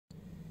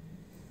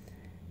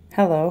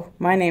Hello,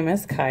 my name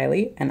is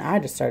Kylie, and I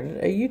just started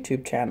a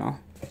YouTube channel.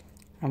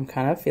 I'm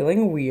kind of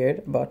feeling weird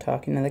about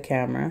talking to the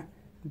camera,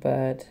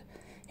 but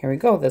here we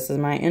go. This is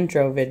my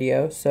intro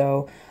video.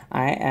 So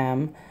I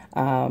am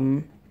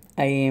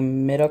a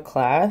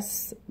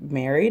middle-class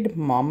married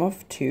mom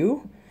of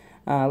two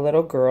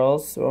little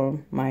girls.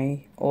 So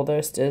my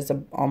oldest is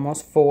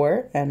almost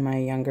 4, and my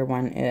younger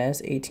one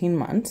is 18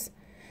 months.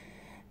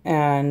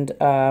 And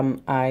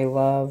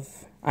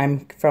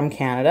I'm from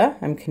Canada.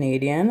 I'm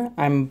Canadian.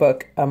 I'm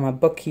a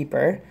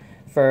bookkeeper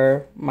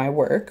for my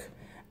work.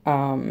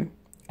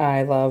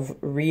 I love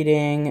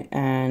reading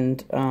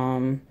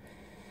and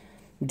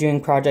doing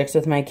projects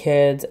with my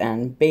kids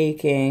and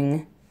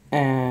baking.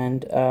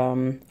 And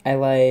I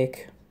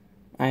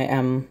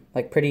am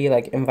pretty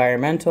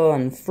environmental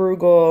and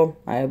frugal.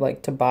 I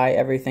like to buy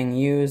everything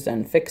used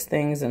and fix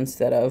things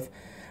instead of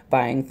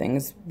buying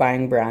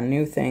brand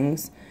new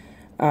things.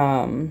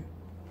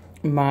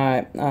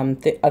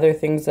 The other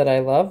things that I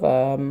love,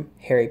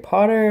 Harry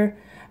Potter.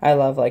 I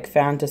love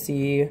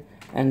fantasy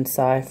and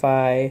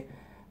sci-fi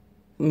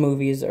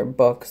movies or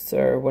books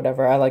or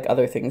whatever. I like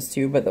other things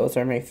too, but those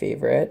are my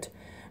favorite.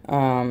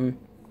 I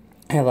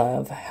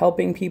love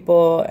helping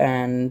people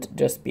and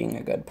just being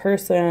a good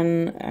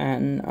person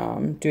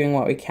and doing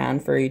what we can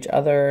for each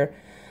other.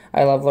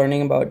 I love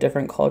learning about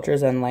different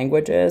cultures and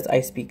languages.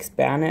 I speak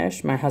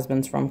Spanish. My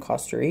husband's from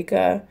Costa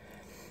Rica.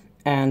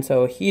 And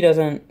so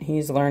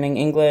he's learning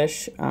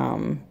English,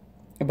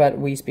 but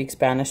we speak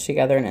Spanish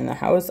together and in the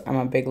house. I'm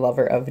a big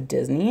lover of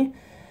Disney,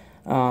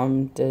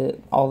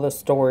 all the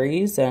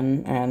stories,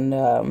 and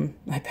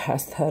I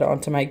pass that on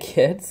to my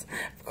kids,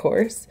 of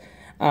course.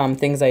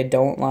 Things I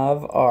don't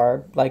love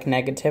are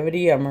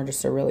negativity. I'm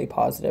just a really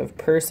positive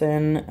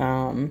person.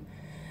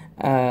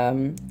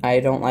 I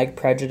don't like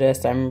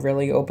prejudice. I'm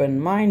really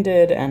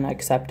open-minded and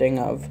accepting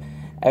of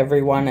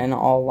everyone and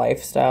all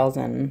lifestyles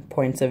and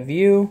points of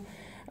view.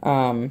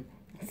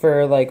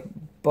 For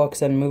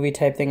books and movie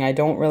type thing, I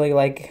don't really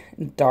like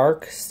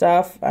dark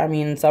stuff. I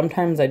mean,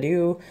 sometimes I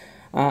do,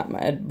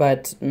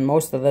 but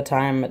most of the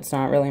time it's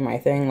not really my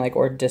thing,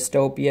 or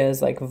dystopias,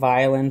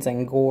 violence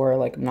and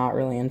gore, not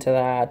really into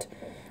that.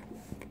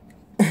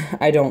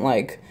 I don't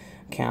like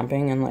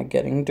camping and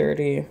getting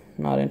dirty,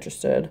 not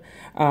interested.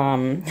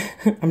 I'm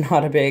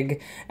not a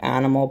big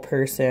animal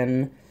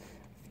person.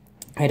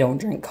 I don't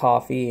drink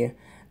coffee.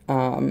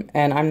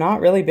 And I'm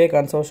not really big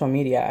on social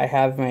media. I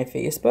have my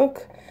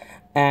Facebook,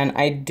 and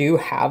I do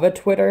have a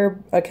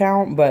Twitter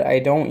account, but I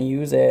don't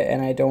use it,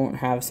 and I don't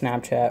have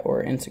Snapchat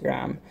or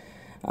Instagram.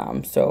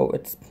 So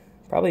it's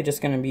probably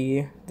just going to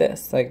be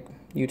this,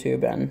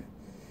 YouTube and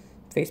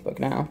Facebook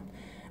now.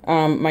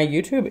 My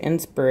YouTube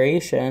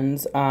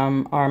inspirations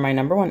are, my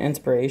number one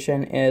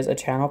inspiration is a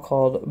channel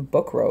called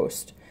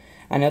BookRoast.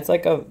 And it's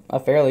a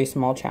fairly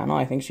small channel.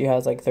 I think she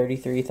has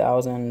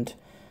 33,000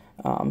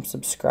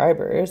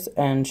 subscribers,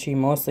 and she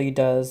mostly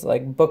does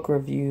book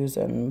reviews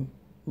and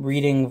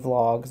reading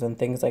vlogs and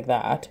things like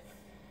that.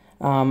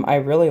 I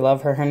really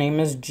love her. Her name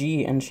is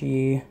G, and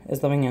she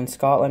is living in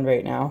Scotland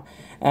right now.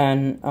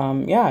 And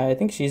yeah, I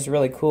think she's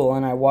really cool,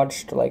 and I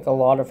watched a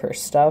lot of her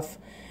stuff,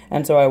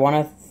 and so I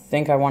want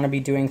to be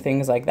doing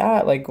things like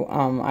that.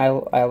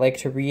 I like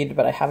to read,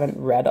 but I haven't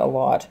read a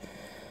lot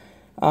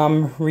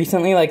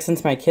recently.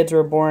 Since my kids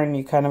were born,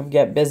 you kind of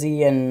get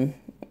busy and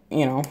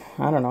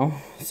I don't know.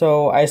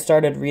 So I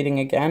started reading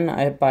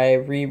again by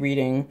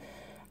rereading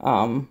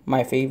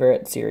my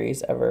favorite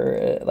series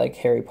ever,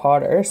 Harry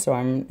Potter. So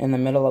I'm in the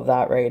middle of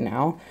that right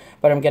now,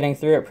 but I'm getting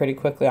through it pretty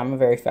quickly. I'm a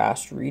very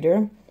fast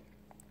reader.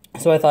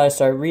 So I thought I'd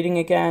start reading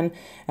again,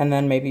 and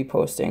then maybe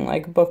posting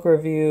book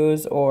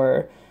reviews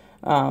or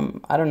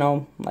I don't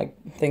know,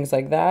 things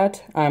like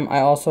that. I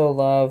also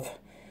love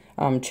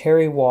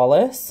Cherry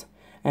Wallis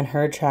and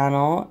her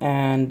channel,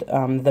 and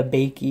the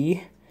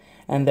Bakeey,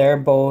 and they're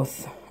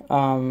both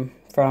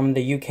from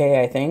the UK,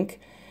 I think,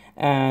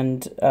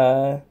 and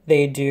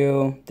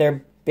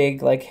they're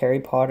big Harry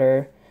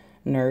Potter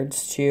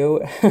nerds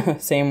too.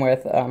 Same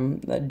with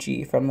the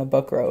G from the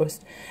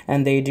BookRoast,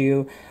 and they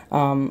do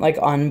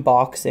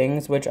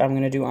unboxings, which I'm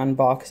gonna do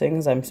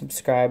unboxings. I'm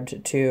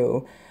subscribed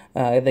to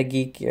the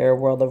Geek Year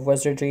World of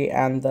Wizardry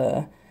and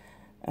the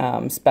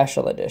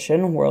special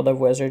edition World of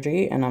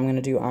Wizardry, and I'm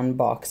gonna do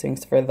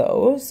unboxings for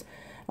those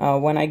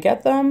when I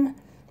get them.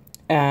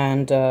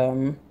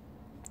 And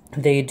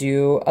they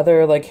do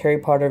other Harry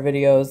Potter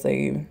videos.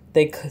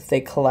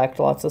 They collect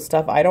lots of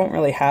stuff. I don't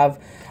really have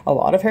a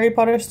lot of Harry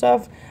Potter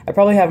stuff. I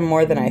probably have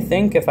more than I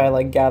think if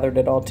I gathered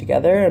it all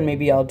together, and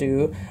maybe I'll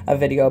do a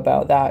video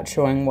about that,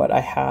 showing what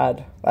I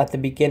had at the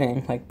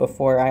beginning,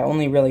 before. I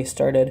only really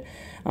started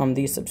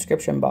these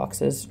subscription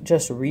boxes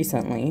just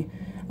recently.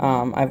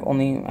 I've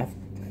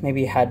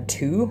maybe had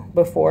 2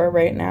 before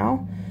right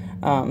now.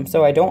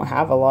 So I don't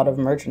have a lot of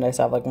merchandise.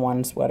 I have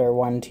one sweater,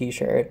 1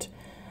 t-shirt,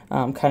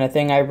 kind of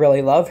thing. I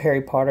really love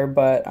Harry Potter,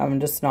 but I'm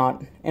just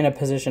not in a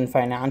position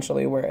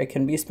financially where I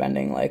can be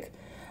spending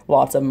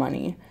lots of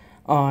money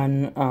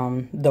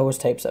on those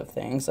types of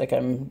things.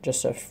 I'm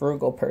just a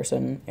frugal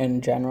person in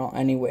general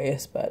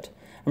anyways, but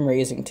I'm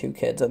raising 2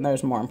 kids and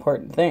there's more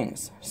important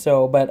things.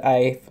 So, but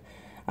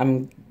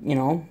I'm,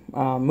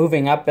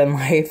 moving up in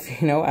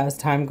life, as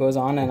time goes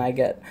on, and I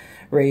get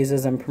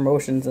raises and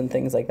promotions and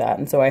things like that.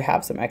 And so I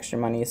have some extra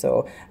money.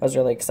 So I was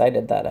really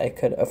excited that I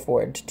could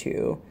afford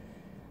to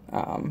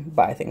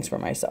buy things for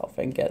myself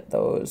and get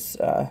those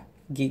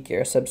Geek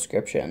Gear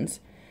subscriptions.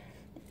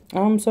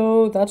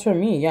 So that's for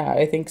me. Yeah,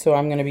 I think so.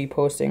 I'm going to be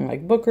posting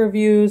like book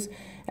reviews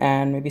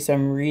and maybe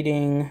some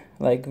reading,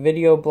 like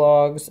video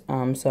blogs,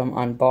 some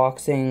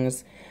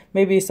unboxings,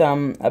 maybe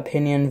some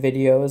opinion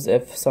videos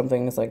if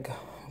something's like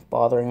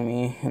bothering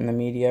me in the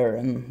media or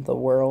in the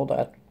world.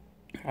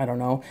 I don't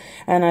know.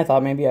 And I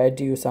thought maybe I'd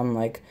do some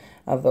like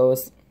of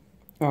those,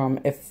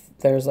 if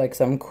there's like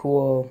some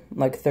cool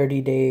like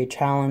 30-day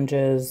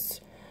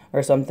challenges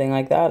or something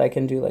like that, I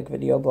can do like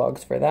video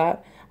blogs for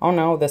that. I don't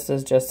know, this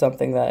is just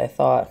something that I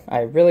thought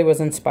I really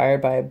was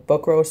inspired by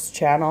BookRoast's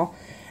channel,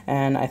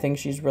 and I think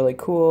she's really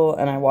cool,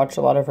 and I watched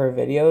a lot of her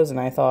videos, and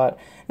I thought,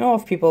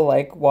 if people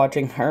like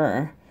watching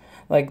her,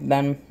 like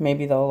then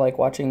maybe they'll like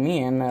watching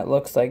me, and it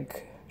looks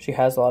like she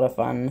has a lot of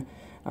fun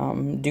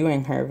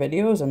doing her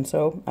videos, and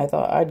so I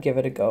thought I'd give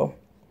it a go.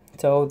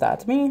 So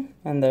that's me,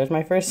 and there's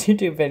my first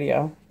YouTube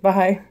video.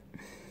 Bye!